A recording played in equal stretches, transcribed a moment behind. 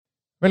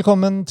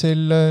Velkommen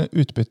til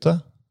Utbytte,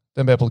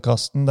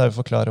 DNB-podcasten der vi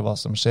forklarer hva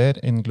som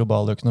skjer innen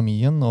globale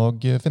økonomien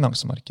og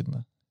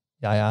finansmarkedene.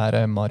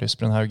 Jeg Marius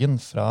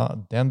Brunhaugen fra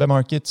DNB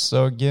Markets,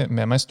 og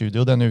med meg i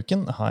studio denne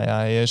uken har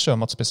jeg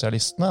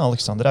sjømatspesialistene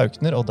Alexander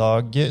Aukner og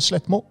Dag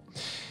Slettmo.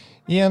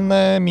 I en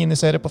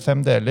miniserie på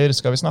 5 deler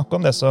skal vi snakke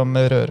om det som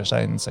rører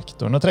seg innen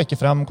sektoren og trekke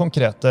frem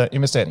konkrete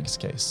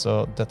investeringscase.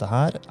 Og dette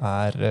her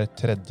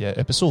 3.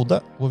 episode,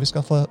 hvor vi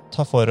skal få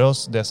ta for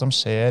oss det som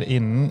skjer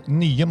innen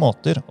nye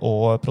måter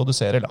å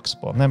produsere laks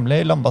på,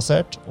 nemlig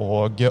landbasert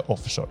og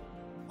offshore.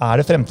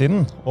 Det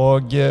fremtiden,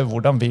 og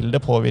hvordan vil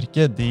det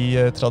påvirke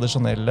de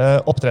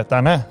tradisjonelle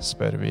oppdretterne,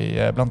 spør vi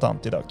blant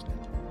annet i dag.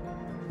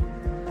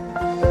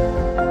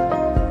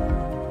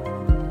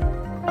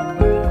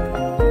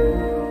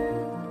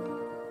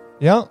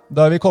 Ja,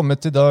 da vi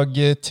kommet til dag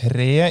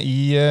 3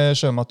 i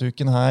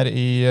Sjømatuken her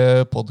i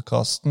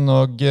podcasten,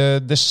 og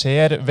det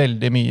skjer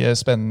veldig mye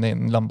spennende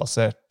innen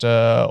landbasert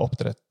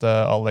oppdrett.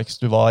 Alex,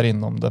 du var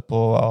innom det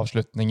på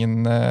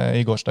avslutningen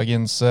i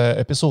gårsdagens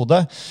episode.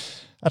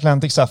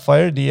 Atlantic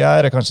Sapphire, de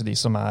kanskje de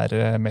som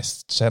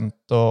mest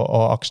kjent,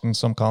 og aksjen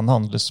som kan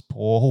handles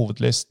på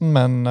hovedlisten,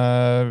 men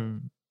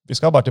vi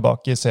skal bare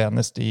tilbake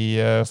senest i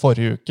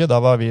forrige uke. Da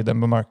var vi i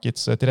DNB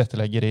Markets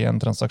tilrettelegger i en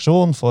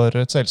transaksjon for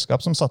et selskap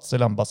som satser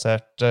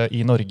landbasert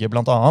i Norge,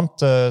 blant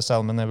annet.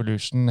 Salmon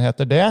Evolution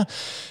heter det.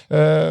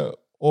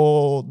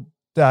 Og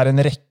det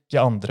en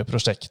rekke andre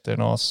prosjekter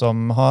nå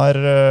som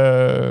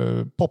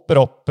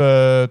popper opp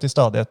til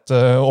stadighet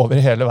over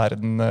hele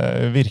verden,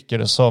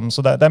 virker det som.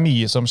 Så det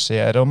mye som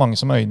skjer, og mange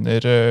som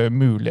øyner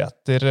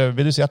muligheter.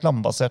 Vil du si at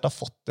landbasert har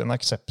fått den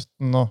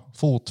aksepten og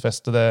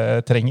fotfeste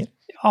det trenger?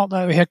 Ja,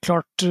 det jo helt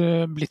klart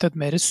blitt et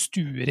mer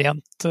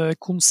stuerent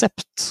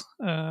konsept,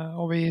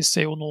 og vi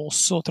ser jo nå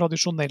også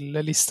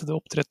tradisjonelle listede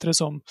oppdrettere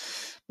som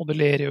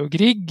Modelleri og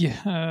Grieg,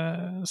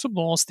 som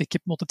nå stikker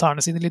på en måte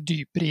tærne sine litt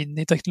dypere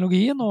inn i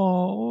teknologien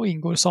og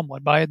inngår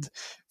samarbeid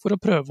for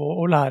å prøve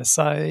å lære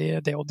seg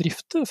det å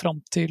drifte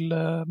frem til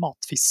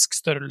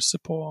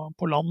matfiskstørrelse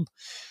på land.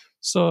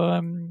 Så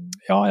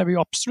ja, jeg vil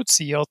jo absolutt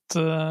si at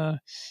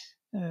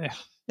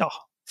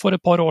for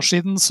et par år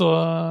siden så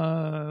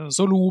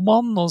lo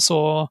man, og så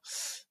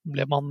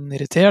ble man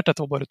irritert,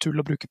 dette var bare tull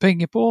å bruke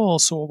penger på,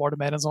 og så var det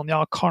mer en sånn, ja,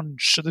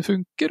 kanskje det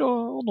funker,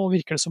 og nå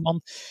virker det som man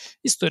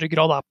i større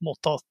grad på en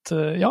måte at,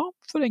 ja,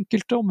 for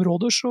enkelte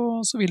områder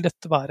så vil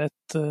dette være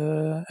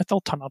et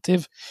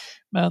alternativ.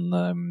 Men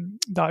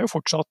det jo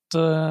fortsatt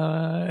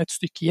et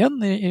stykke igjen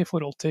i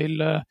forhold til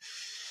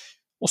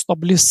å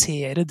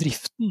stabilisere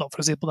driften, da,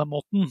 for å si det på den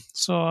måten.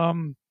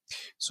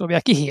 Så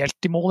vi ikke helt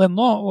i mål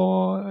ennå, og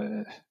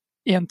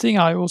en ting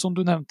jo, som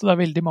du nevnte, det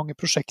veldig mange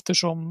prosjekter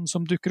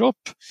som dukker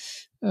opp.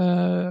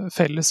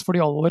 Felles for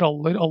de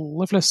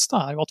aller fleste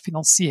jo at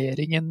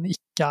finansieringen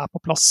ikke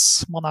på plass.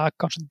 Man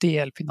kanskje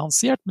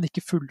delfinansiert, men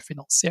ikke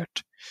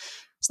fullfinansiert.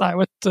 Så det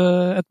jo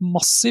et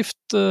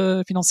massivt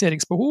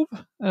finansieringsbehov.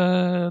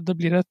 Det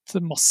blir et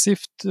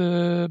massivt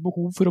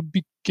behov for å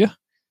bygge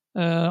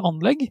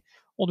anlegg,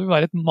 og det vil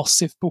være et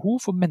massivt behov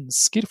for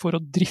mennesker for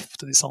å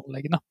drifte disse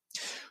anleggene.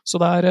 Så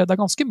det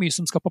ganske mye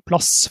som skal på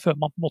plass før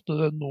man på en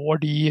måte når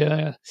de,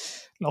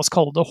 la oss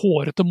kalle det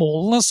hårete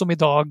målene, som i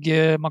dag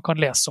man kan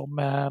lese om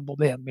med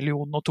både 1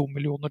 million og 2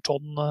 millioner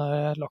tonn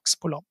laks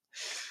på land.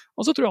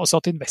 Og så tror jeg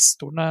også at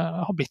investorene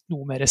har blitt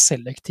noe mer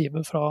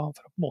selektive fra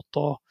på en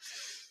måte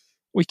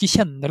å ikke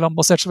kjenne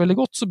landbasert så veldig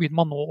godt, så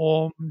begynner man nå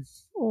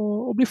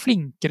å bli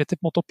flinkere til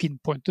på en måte å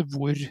pinpointe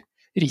hvor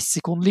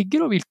risikoen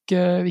ligger, og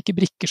hvilke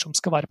brikker som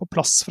skal være på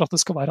plass for at det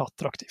skal være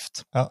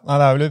attraktivt. Ja,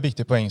 det vel et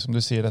viktig poeng som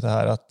du sier dette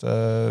her, at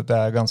det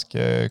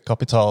ganske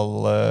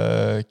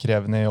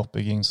kapitalkrevende i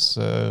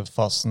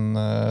oppbyggingsfasen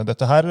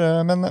dette her,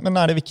 men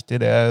det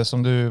viktig det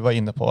som du var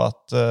inne på,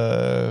 at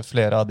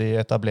flere av de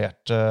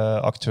etablerte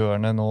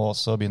aktørene nå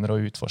også begynner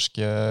å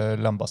utforske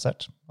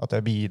landbasert, at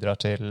det bidrar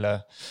til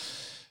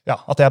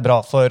at det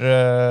bra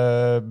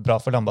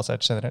for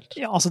landbasert generelt.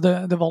 Ja, altså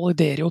det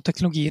validerer jo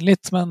teknologien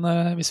litt, men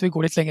hvis vi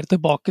går litt lenger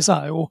tilbake,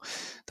 så jo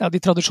det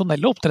de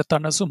tradisjonelle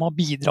oppdretterne som har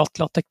bidratt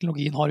til at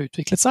teknologien har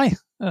utviklet seg,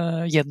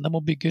 gjennom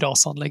å bygge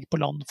rasanlegg på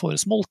land for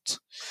smolt.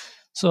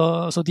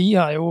 Så de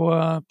jo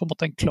på en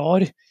måte en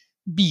klar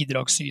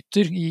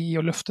bidragsyter i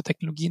å løfte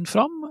teknologien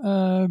fram,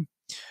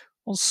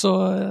 og så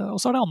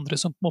det andre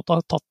som på en måte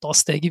har tatt av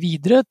steget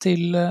videre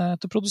til å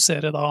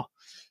produsere da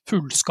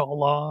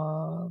fullskala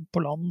på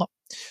land, da.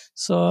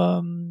 Så,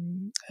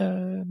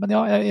 men ja,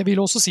 jeg vil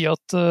også si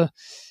at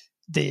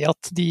det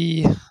at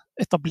de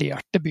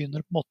etablerte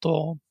begynner på en måte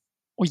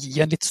å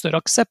gi en litt større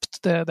aksept,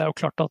 det jo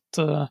klart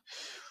at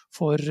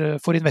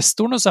for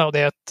investorene så jo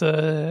det et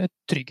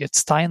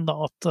trygghetstegn, da,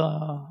 at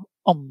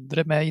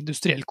andre med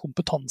industriell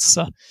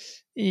kompetanse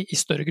i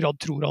større grad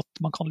tror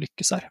at man kan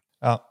lykkes her.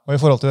 Ja, og i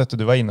forhold til dette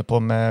du var inne på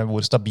med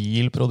hvor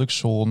stabil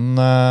produksjonen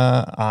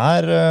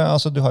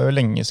altså du har jo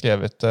lenge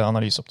skrevet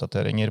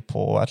analyseoppdateringer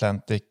på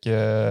Atlantic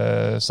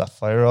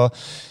Sapphire, og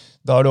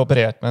da har du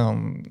operert med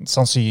en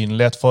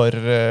sannsynlighet for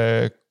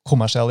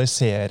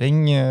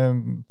kommersialisering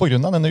på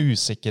grunn av denne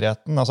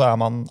usikkerheten. Altså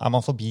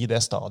man forbi det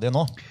stadiet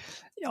nå?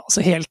 Ja,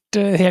 altså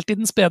helt i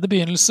den spede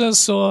begynnelse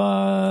så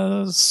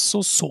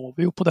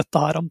vi jo på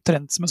dette her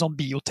omtrent som en sånn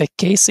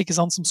biotech-case, ikke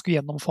sant, som skulle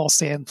gjennom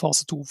fase 1,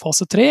 fase 2,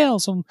 fase 3, og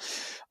som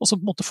på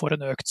en måte får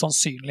en økt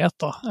sannsynlighet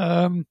da.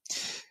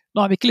 Nå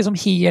vi ikke liksom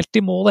helt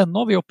i mål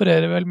ennå, vi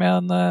opererer vel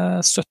med en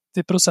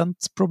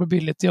 70%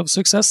 probability of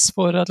success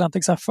for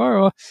Atlantic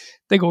Sapphire, og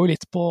det går jo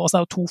litt på, altså det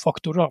er jo to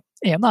faktorer da.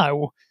 En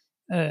jo,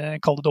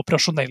 kall det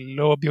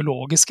operasjonelle og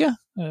biologiske,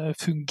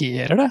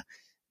 fungerer det?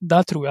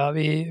 Der tror jeg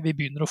vi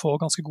begynner å få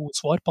ganske gode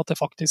svar på at det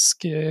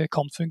faktisk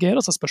kan fungere,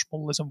 altså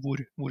spørsmålet liksom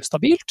hvor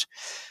stabilt.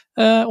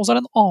 Og så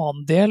det en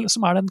annen del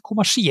som den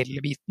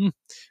kommersielle biten.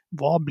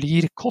 Hva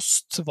blir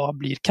kost, hva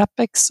blir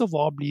capex, og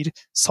hva blir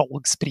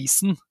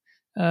salgsprisen?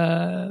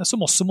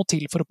 Som også må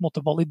til for å på en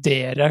måte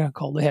validere,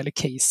 kall det hele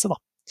caset da.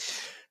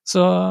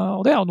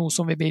 Og det jo noe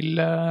som vi vil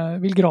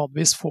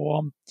gradvis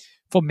få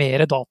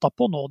mer data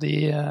på nå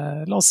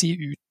la oss si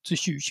ut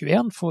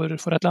 2021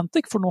 for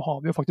Atlantic, for nå har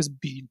vi jo faktisk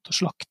begynt å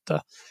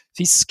slakte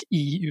fisk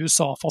i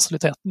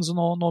USA-fasiliteten, så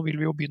nå vil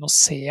vi jo begynne å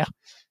se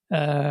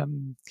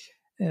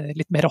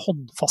litt mer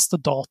håndfaste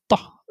data,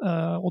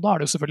 og da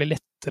det jo selvfølgelig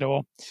lettere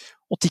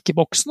å tikke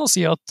boksen og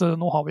si at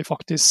nå har vi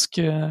faktisk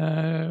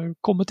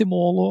kommet i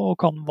mål og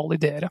kan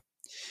validere.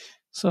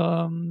 Så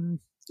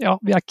ja,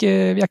 vi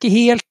ikke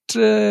helt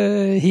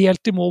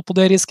i mål på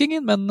det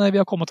riskingen, men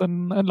vi har kommet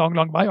en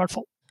lang vei i hvert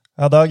fall.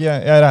 Ja, Dag,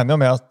 jeg regner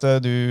jo med at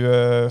du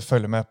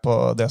følger med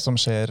på det som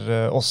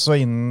skjer også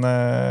innen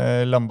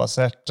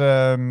landbasert.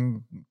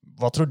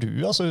 Hva tror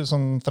du, altså,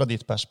 sånn fra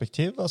ditt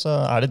perspektiv? Altså,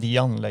 det de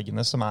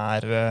anleggene som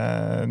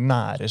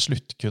nære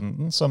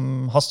sluttkunden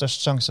som har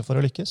størst sjanse for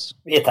å lykkes?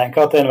 Vi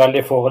tenker at det en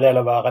veldig fordel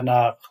å være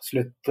nær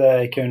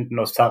sluttkunden,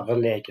 og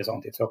særlig ikke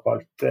sant, i et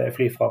såkalt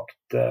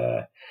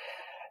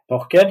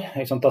flyfraktmarked.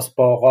 Da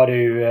sparer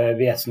du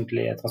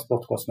vesentlige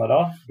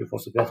transportkostnader. Du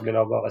får så vesentlig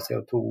lavere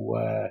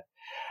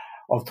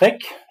CO2-avtrekk.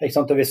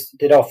 Og hvis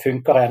det da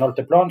funker i henhold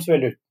til plan, så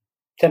vil du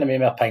tjene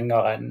mye mer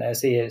penger enn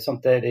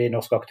sant, de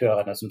norske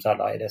aktørene som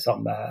selger i det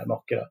samme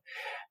markedet.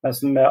 Men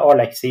som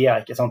Alex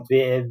sier, ikke sant,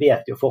 vi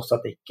vet jo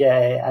fortsatt ikke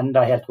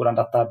enda helt hvordan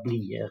dette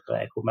blir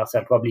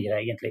kommersielt. Hva blir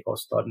egentlig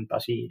kostnaden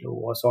per kilo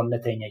og sånne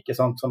ting, ikke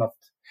sant? Sånn at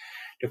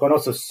du kan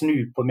også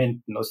snu på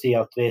mynten og si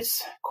at hvis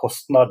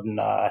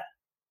kostnadene,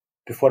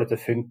 du får det til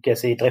å funke,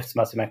 si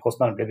driftsmessig, men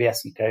kostnadene blir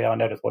vesentlig høyere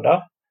enn det du trodde.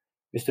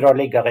 Hvis du da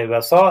ligger i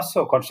USA,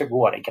 så kanskje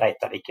går det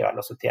greit allikevel,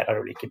 og så tjener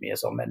du like mye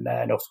som en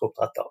norsk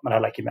oppdretter, men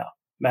heller ikke mer.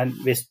 Men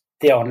hvis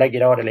det anlegget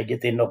da hadde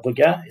ligget i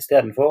Norge i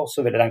stedet for, så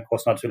ville den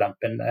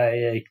kostnadsulempen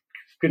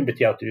kunne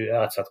bety at du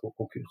rett og slett går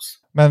konkurs.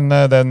 Men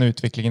den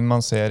utviklingen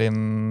man ser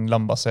innen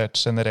landbasert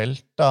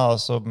generelt, da,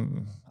 altså,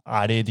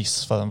 det i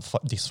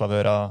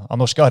disfavør av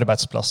norske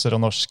arbeidsplasser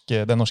og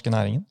den norske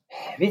næringen?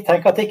 Vi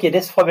tenker at det ikke er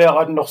disfavør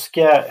av den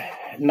norske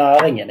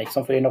næringen, ikke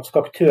sant? For de norske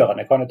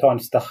aktørene kan jo ta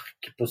en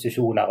sterk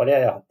posisjon her, og det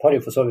har de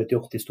jo for så vidt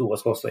gjort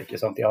historisk også,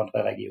 ikke sant, i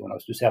andre regioner.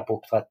 Hvis du ser på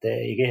oppdrett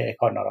i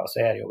Canada, så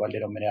det jo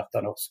veldig dominert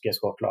av norske.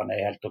 Skottland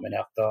helt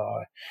dominert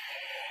av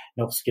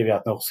norske, vi har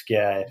hatt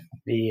norske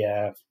i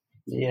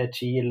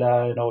Chile,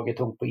 Norge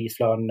tungt på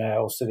Island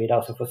og så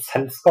videre. Så for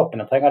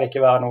selskapene trenger det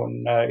ikke være noen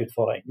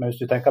utfordring. Men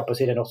hvis du tenker på å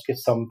si det norske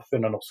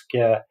samfunnet,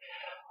 norske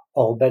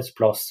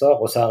arbeidsplasser,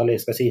 og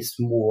særlig skal si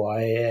små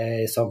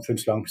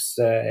samfunn langs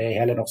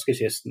hele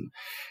norskekysten,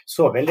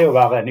 så vil det jo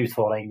være en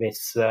utfordring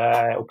hvis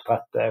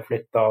oppdrett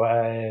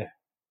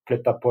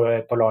flytter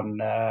på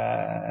land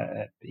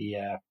i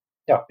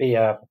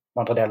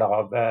andre deler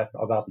av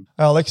verden.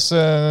 Alex,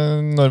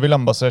 når vil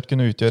landbasert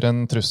kunne utgjøre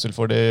en trussel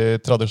for de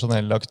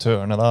tradisjonelle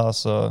aktørene da?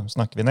 Altså,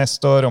 snakker vi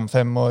neste år, om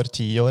 5 år,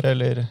 10 år,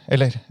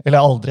 eller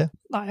aldri?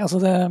 Nei,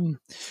 altså det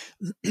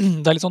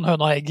litt sånn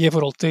høna og egg i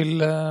forhold til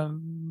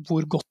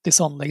hvor godt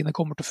disse anleggene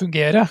kommer til å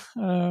fungere.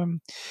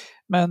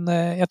 Men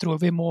jeg tror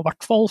vi må i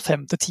hvert fall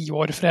 5 til 10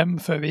 år frem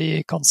før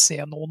vi kan se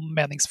noen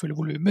meningsfulle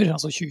volumer,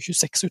 altså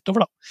 2026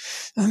 utover da.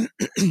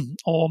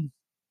 Og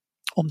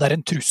om det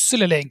en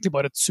trussel eller egentlig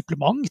bare et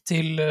supplement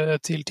til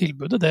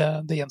tilbudet,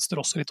 det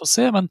gjenstår også litt å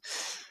se, men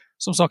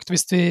som sagt,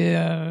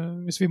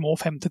 hvis vi må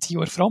 5 til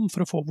 10 år fram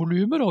for å få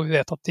volumer, og vi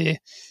vet at de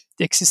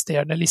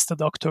eksisterende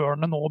listede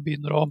aktørene nå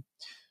begynner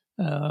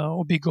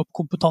å bygge opp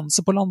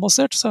kompetanse på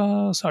landbasert,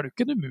 så det jo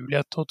ikke en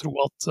umulighet å tro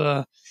at,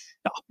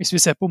 hvis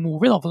vi ser på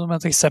Movi da, som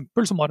et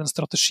eksempel, som har en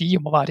strategi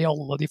om å være i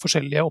alle de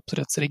forskjellige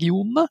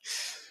oppdrettsregionene,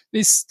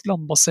 hvis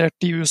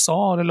landbasert i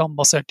USA eller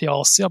landbasert i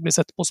Asia blir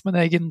sett på som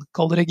en egen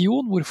kald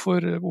region,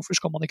 hvorfor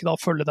skal man ikke da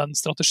følge den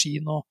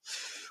strategien og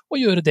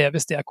gjøre det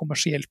hvis det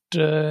kommersielt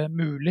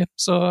mulig?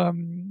 Så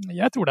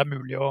jeg tror det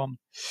mulig å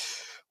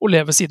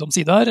leve side om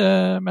side her,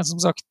 men som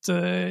sagt,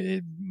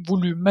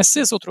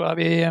 volummessig så tror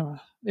jeg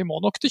vi må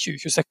nok til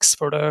 2026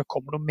 før det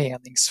kommer noen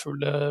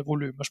meningsfulle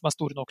volumer som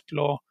store nok til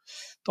å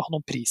ha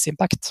noen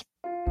prisimpact.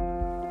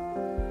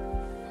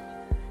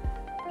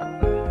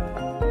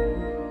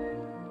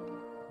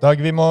 Dag,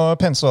 vi må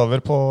pense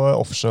over på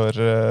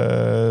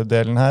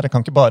offshore-delen her. Jeg kan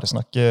ikke bare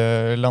snakke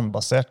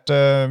landbasert.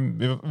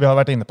 Vi har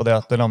vært inne på det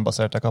at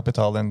landbasert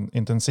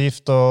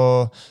kapitalintensivt,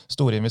 og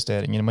store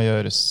investeringer må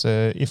gjøres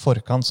i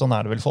forkant. Sånn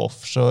det vel for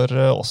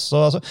offshore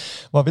også. Altså,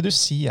 hva vil du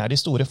si de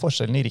store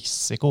forskjellene i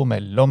risiko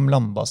mellom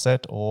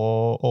landbasert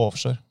og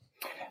offshore?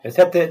 Jeg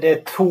ser at det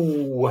 2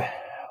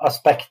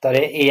 aspekter.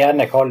 Det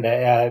ene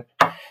kaller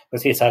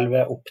det selve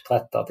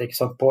oppdrettet. Ikke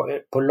sant?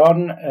 På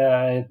land,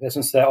 jeg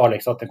synes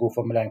Alex har hatt en god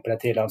formulering på det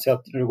tidligere. Han sier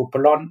at når du går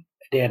på land,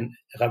 det en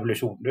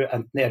revolusjon.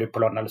 Enten du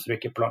på land, eller så du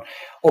ikke på land.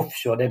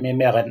 Offshore, det mye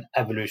mer en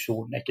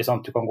evolusjon. Ikke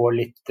sant? Du kan gå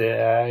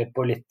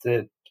på litt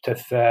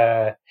tøffe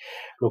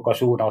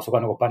lokasjoner, og så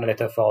kan du gå på enda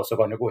litt tøffere, og så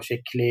kan du gå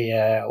skikkelig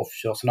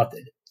offshore. Sånn at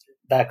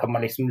der kan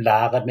man liksom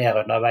lære mer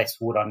underveis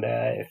hvordan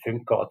det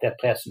funker, at det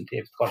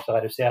presumptivt kanskje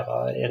reduserer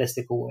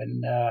risikoen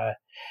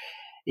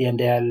i en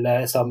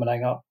del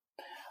sammenhenger.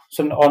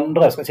 Så den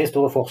andre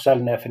store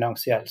forskjellen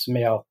finansiell, som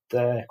at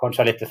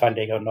kanskje litt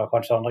tilfeldige grunner,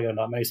 kanskje andre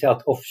grunner, men vi ser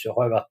at offshore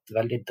har vært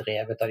veldig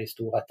drevet av de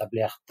store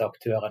etablerte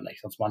aktørene,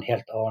 ikke sant, som har en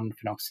helt annen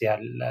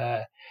finansiell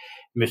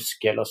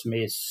muskel, og som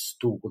i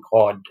stor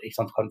grad ikke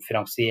sant, kan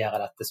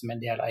finansiere dette som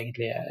en del av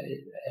egentlig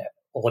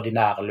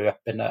ordinær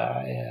løpende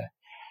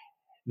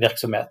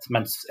virksomhet,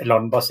 mens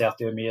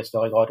landbasert jo i mye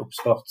større grad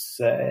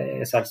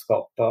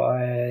oppstartsselskaper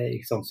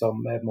som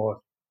må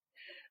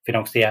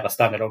finansiere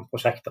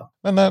standalone-prosjekter.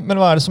 Men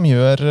hva det som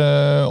gjør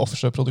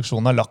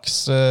offshore-produksjonen av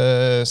laks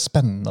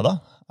spennende da?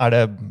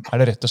 Det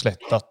rett og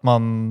slett at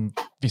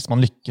hvis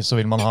man lykkes, så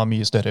vil man ha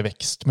mye større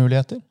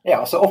vekstmuligheter? Ja,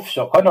 altså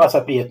offshore kan jo rett og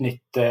slett bli et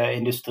nytt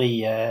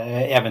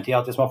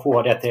industrieventyr. At hvis man får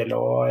det til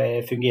å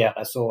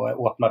fungere, så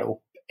åpner det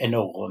opp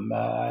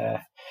enorme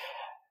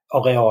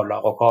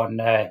arealer og kan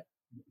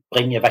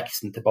bringe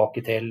veksten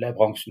tilbake til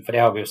bransjen, for det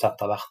har vi jo sett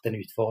har vært en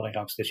utfordring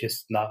langs til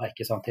kysten her,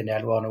 ikke sant, i en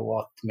del år nå,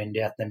 at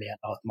myndighetene mener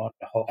at man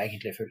har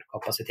egentlig full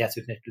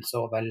kapasitetsutnyttelse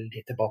og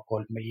veldig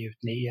tilbakehold med å gi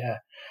ut nye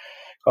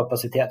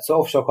kapasitet. Så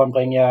offshore kan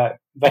bringe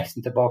veksten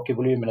tilbake,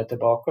 volumene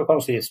tilbake, og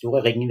kan også gi store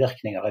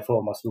ringvirkninger i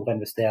form av store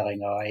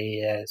investeringer i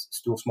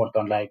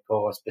storsmoltanlegg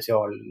og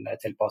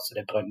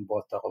spesialtilpassede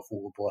brønnbåter og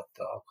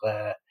fôrbåter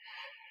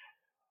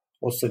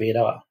og så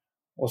videre.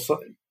 Og så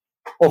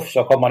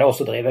offshore kan man jo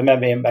også drive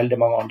med i veldig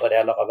mange andre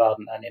deler av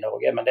verden enn i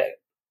Norge, men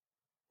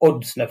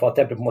oddsene for at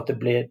det på en måte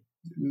blir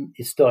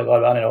i større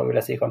grad verden i Norge, vil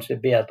jeg si kanskje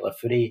bedre,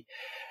 fordi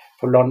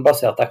på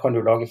landbasert der kan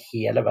du lage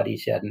hele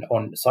verdikjeden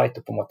on-site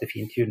og på en måte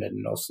fintune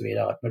den og så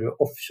videre. Når du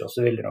offshore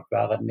så vil det nok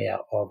være mer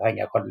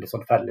avhengig av litt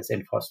sånn felles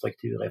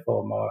infrastruktur i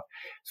form av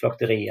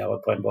slakterier og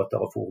brønnbåter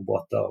og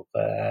fôrbåter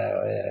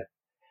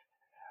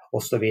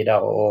og så videre,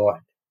 og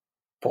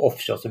på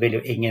offshore så vil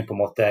jo ingen på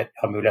en måte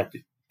ha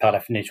mulighet per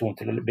definisjon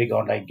til å bygge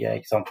anlegg,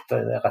 ikke sant,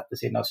 rett ved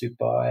siden av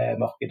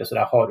supermarkedet, så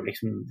der har du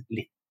liksom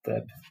litt,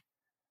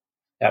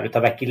 du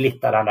tar vekk litt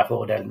av den der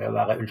fordelen med å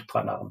være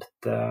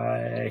ultranærmt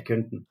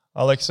kunden.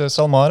 Alex,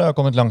 SalMar har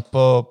kommet langt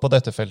på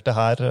dette feltet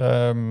her.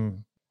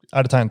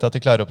 Det tegn til at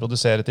de klarer å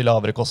produsere til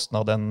lavere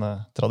kostnad enn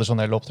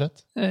tradisjonell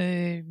oppdrett?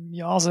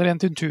 Ja, altså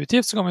rent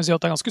intuitivt så kan vi si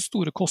at det ganske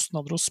store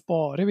kostnader å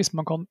spare hvis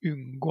man kan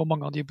unngå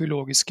mange av de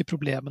biologiske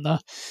problemene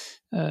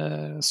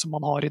som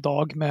man har i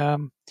dag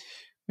med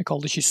vi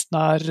kaller det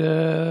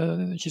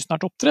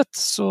kystnært oppdrett,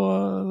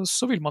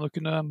 så vil man jo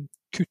kunne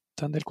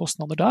kutte en del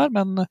kostnader der,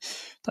 men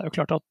det jo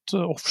klart at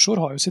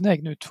offshore har jo sine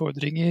egne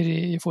utfordringer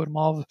i form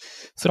av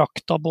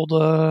frakt av både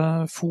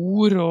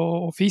fôr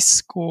og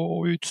fisk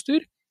og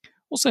utstyr,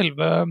 og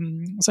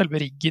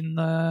selve riggen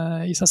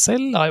i seg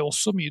selv jo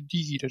også mye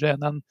dyrere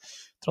enn en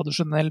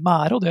tradisjonell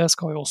mære, og det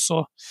skal jo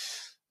også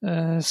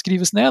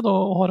skrives ned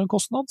og har en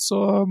kostnad,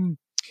 så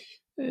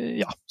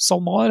ja,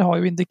 SalMar har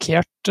jo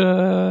indikert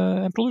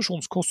en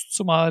produksjonskost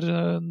som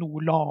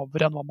noe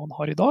lavere enn hva man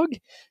har i dag,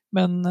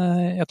 men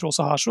jeg tror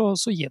også her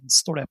så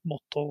gjenstår det på en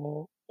måte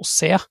å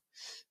se.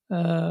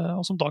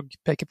 Og som Dag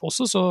peker på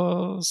også, så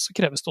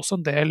kreves det også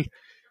en del,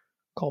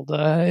 kall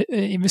det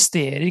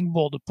investering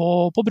både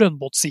på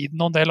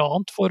brønnbåtsiden og en del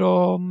annet for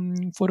å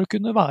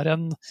kunne være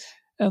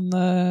en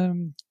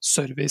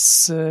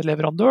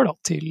serviceleverandør da,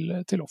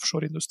 til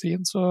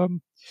offshoreindustrien.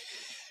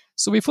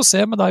 Så vi får se,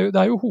 men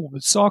det jo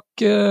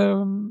hovedsak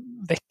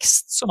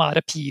vekst som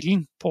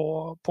appealen på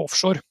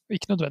offshore,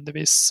 ikke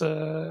nødvendigvis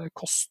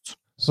kost.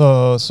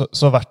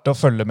 Så verdt å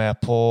følge med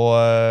på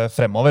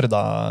fremover,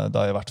 da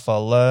i hvert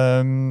fall.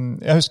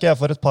 Jeg husker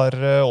for et par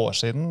år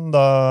siden,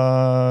 da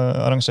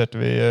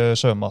arrangerte vi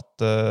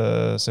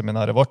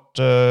sjømatseminaret vårt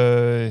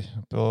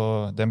på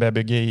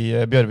DNB-bygget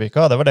i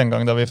Bjørvika. Det var den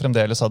gang da vi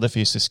fremdeles hadde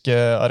fysiske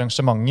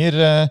arrangementer.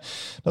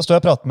 Da stod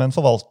jeg og pratet med en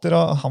forvalter,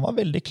 og han var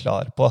veldig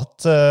klar på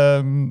at,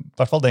 i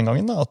hvert fall den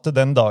gangen, at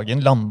den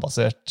dagen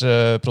landbasert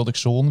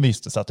produksjon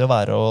viste seg til å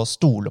være å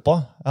stole på.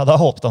 Ja, da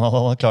håpte han at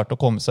han hadde klart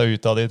å komme seg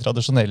ut av de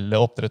tradisjonelle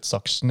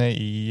oppdrettsaksjene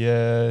i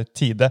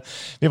tide.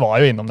 Vi var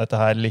jo innom dette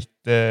her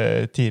litt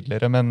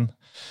tidligere, men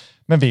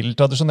vil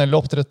tradisjonelle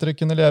oppdrettere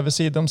kunne leve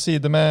side om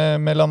side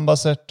med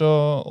landbasert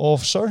og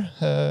offshore?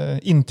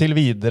 Inntil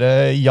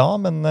videre, ja,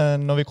 men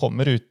når vi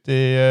kommer ut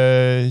i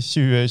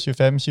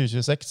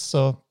 2025-2026,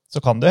 så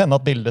kan det hende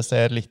at bildet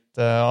ser litt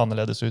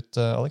annerledes ut,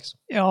 Alex.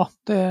 Ja,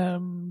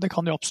 det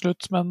kan jo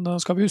absolutt, men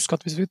skal vi huske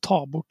at hvis vi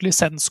tar bort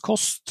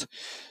lisenskost,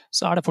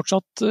 så det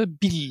fortsatt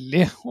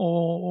billig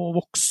å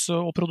vokse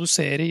og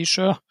produsere i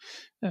sjø,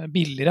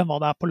 billigere enn hva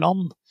det på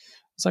land.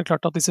 Så det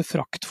klart at disse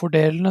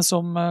fraktfordelene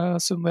som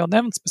vi har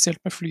nevnt, spesielt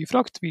med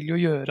flyfrakt, vil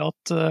jo gjøre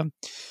at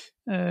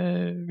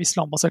hvis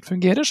landbasert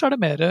fungerer, så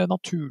det mer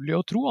naturlig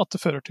å tro at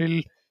det fører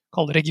til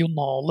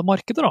regionale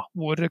markeder, da,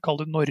 hvor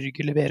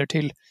Norge leverer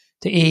til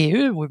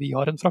EU, hvor vi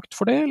har en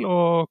fraktfordel,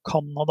 og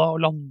Canada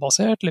og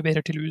landbasert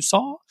leverer til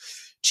USA,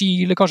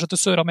 Chile kanskje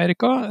til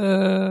Sør-Amerika,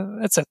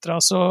 etc.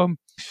 Så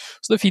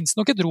det finnes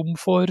nok et rom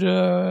for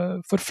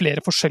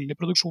flere forskjellige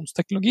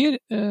produksjonsteknologier,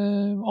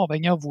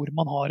 avhengig av hvor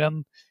man har en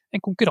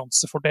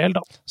konkurransefordel.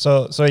 Da.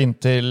 Så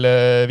inntil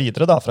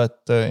videre da, fra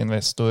et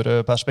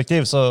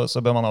investorperspektiv, så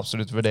bør man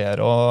absolutt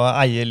vurdere å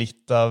eie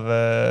litt av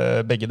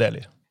begge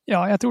deler.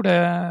 Ja, jeg tror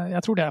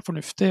det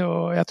fornuftig,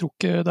 og jeg tror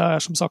ikke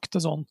det som sagt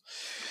en sånn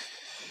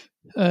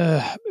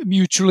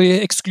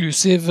mutually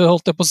exclusive,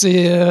 holdt jeg på å si,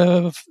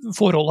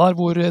 forhold her,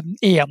 hvor den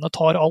ene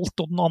tar alt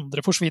og den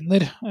andre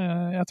forsvinner.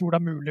 Jeg tror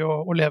det mulig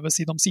å leve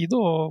side om side,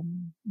 og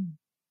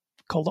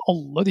kalle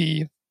alle de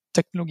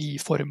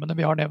teknologiformene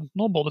vi har nevnt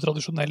nå, både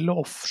tradisjonelle,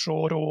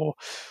 offshore og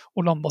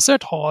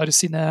landbasert, har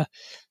sine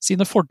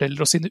fordeler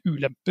og sine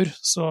ulemper.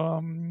 Så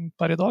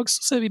per i dag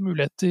så ser vi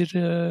muligheter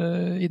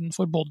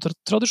innenfor både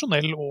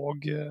tradisjonell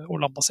og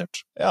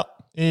landbasert. Ja,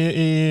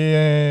 i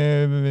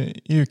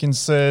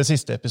ukens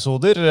siste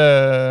episoder,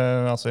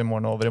 altså i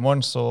morgen og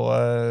overmorgen, så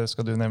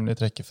skal du nemlig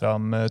trekke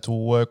fram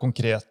 2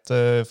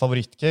 konkrete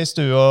favorittcase.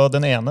 Du, og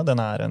den ene,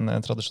 den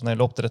en tradisjonell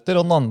oppdretter,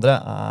 og den andre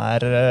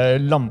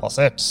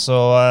landbasert. Så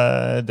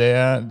det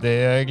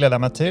gleder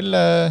jeg meg til.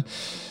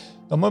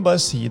 Da må jeg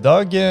bare si,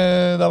 Dag,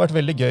 det har vært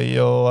veldig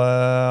gøy å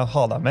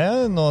ha deg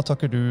med. Nå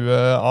takker du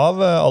av.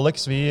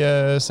 Alex, vi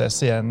ses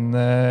igjen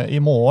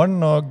i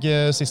morgen, og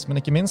sist, men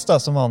ikke minst, da,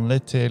 som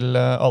vanlig til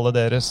alle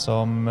dere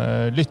som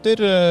lytter.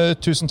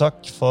 Tusen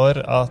takk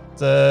for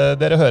at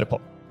dere hører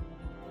på.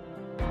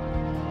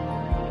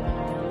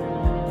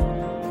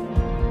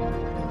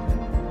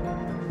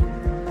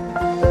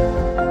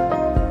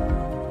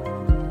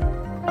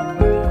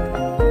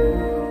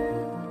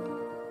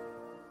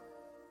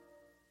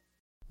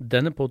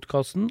 Denne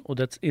podcasten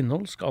og dets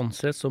innhold skal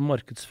anses som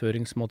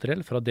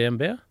markedsføringsmateriell fra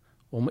DNB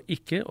og må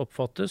ikke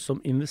oppfattes som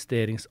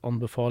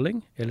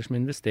investeringsanbefaling eller som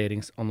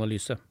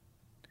investeringsanalyse.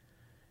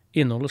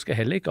 Innholdet skal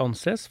heller ikke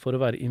anses for å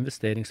være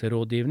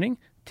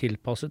investeringsrådgivning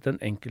tilpasset den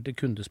enkelte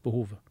kundes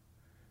behov.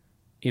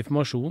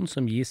 Informasjonen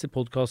som gis i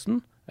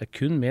podcasten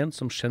kun ment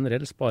som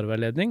generell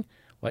spareveiledning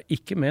og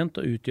ikke ment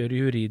å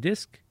utgjøre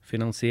juridisk,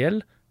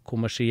 finansiell,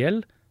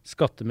 kommersiell,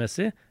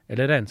 skattemessig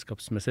eller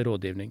regnskapsmessig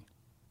rådgivning.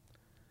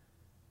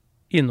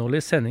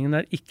 Innholdet i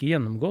sendingen ikke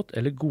gjennomgått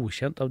eller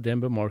godkjent av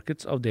DNB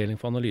Markets avdeling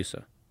for analyse.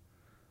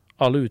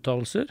 Alle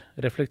uttalelser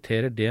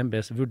reflekterer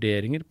DNBs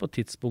vurderinger på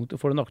tidspunktet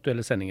for den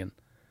aktuelle sendingen,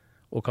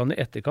 og kan i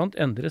etterkant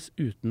endres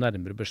uten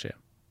nærmere beskjed.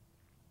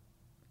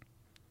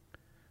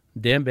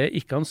 DNB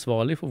ikke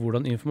ansvarlig for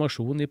hvordan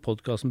informasjonen i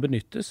podcasten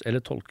benyttes eller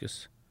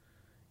tolkes.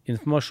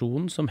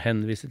 Informasjonen som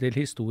henviser til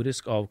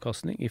historisk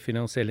avkastning i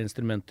finansielle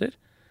instrumenter,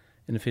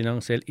 en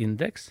finansiell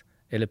indeks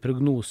eller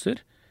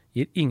prognoser,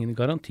 gir ingen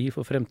garanti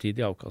for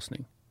fremtidig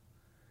avkastning.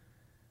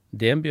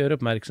 DNB gjør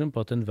oppmerksom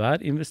på at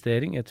enhver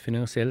investering i et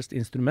finansielt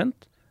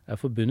instrument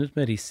forbundet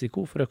med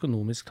risiko for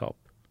økonomisk tap.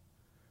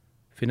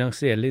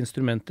 Finansielle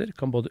instrumenter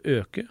kan både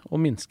øke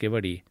og minske i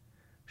verdi,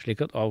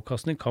 slik at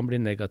avkastning kan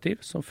bli negativ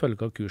som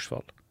følge av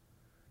kursfall.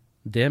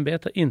 DNB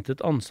tar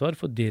intet ansvar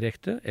for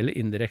direkte eller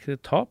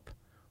indirekte tap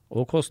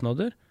og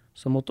kostnader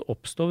som måtte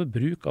oppstå ved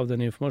bruk av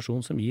den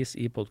informasjon som gis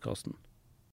i podcasten.